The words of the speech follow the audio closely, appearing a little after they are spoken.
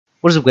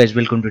What's up guys,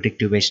 welcome to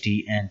TechTube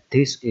HD, and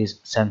this is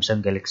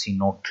Samsung Galaxy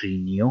Note 3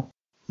 Neo.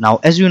 Now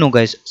as you know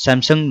guys,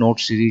 Samsung Note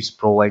series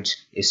provides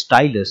a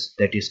stylus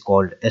that is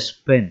called S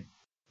Pen,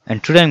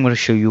 and today I'm going to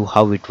show you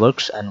how it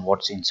works and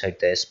what's inside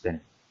the S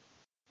Pen.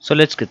 So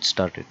let's get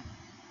started.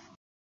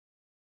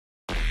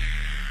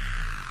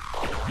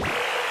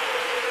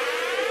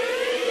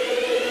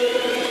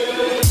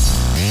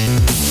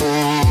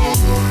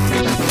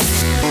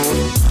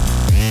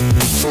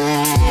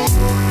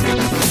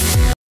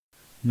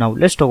 Now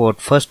let's talk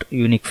about first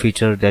unique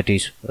feature, that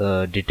is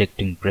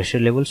detecting pressure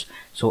levels.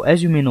 So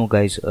as you may know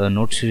guys,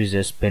 Note series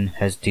S Pen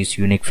has this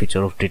unique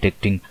feature of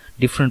detecting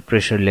different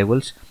pressure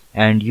levels,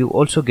 and you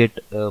also get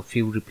a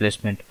few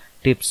replacement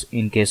tips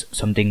in case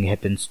something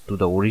happens to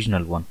the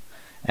original one.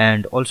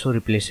 And also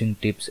replacing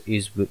tips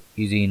is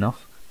easy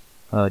enough.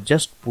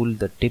 Just pull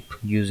the tip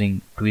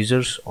using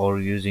tweezers or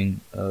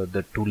using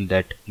the tool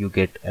that you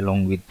get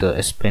along with the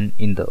S Pen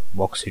in the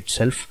box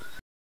itself.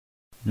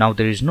 Now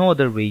there is no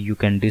other way you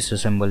can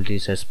disassemble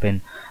this S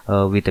Pen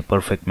with a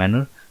perfect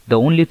manner. The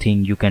only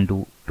thing you can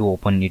do to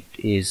open it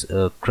is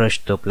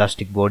crush the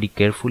plastic body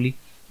carefully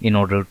in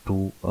order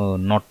to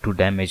not to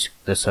damage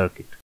the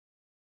circuit.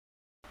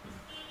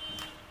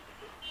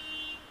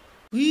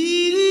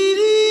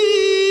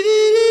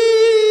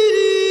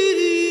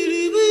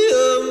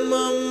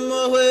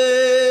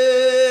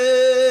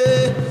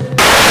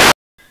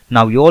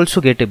 Now you also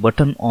get a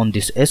button on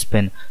this S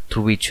Pen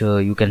through which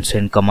you can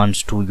send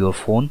commands to your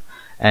phone.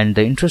 And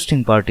the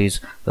interesting part is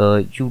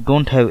you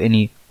don't have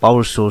any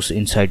power source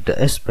inside the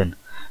S Pen.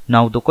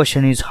 Now the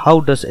question is,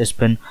 how does S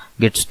Pen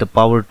gets the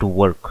power to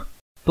work?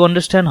 To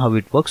understand how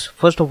it works,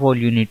 first of all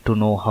you need to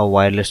know how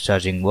wireless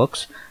charging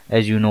works.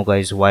 As you know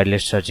guys,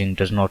 wireless charging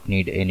does not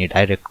need any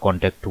direct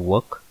contact to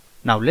work.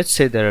 Now let's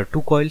say there are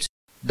two coils.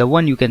 The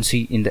one you can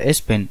see in the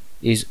S Pen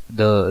is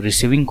the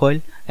receiving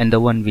coil, and the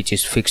one which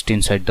is fixed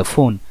inside the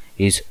phone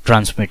is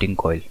transmitting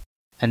coil.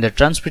 And the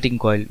transmitting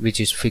coil which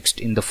is fixed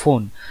in the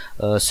phone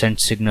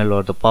sends signal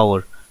or the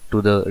power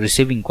to the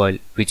receiving coil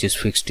which is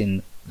fixed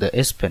in the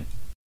S Pen.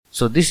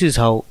 So this is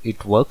how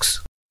it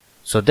works.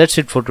 So that's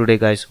it for today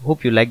guys.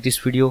 Hope you like this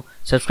video.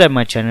 Subscribe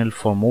my channel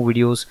for more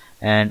videos,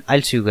 and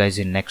I'll see you guys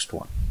in next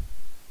one.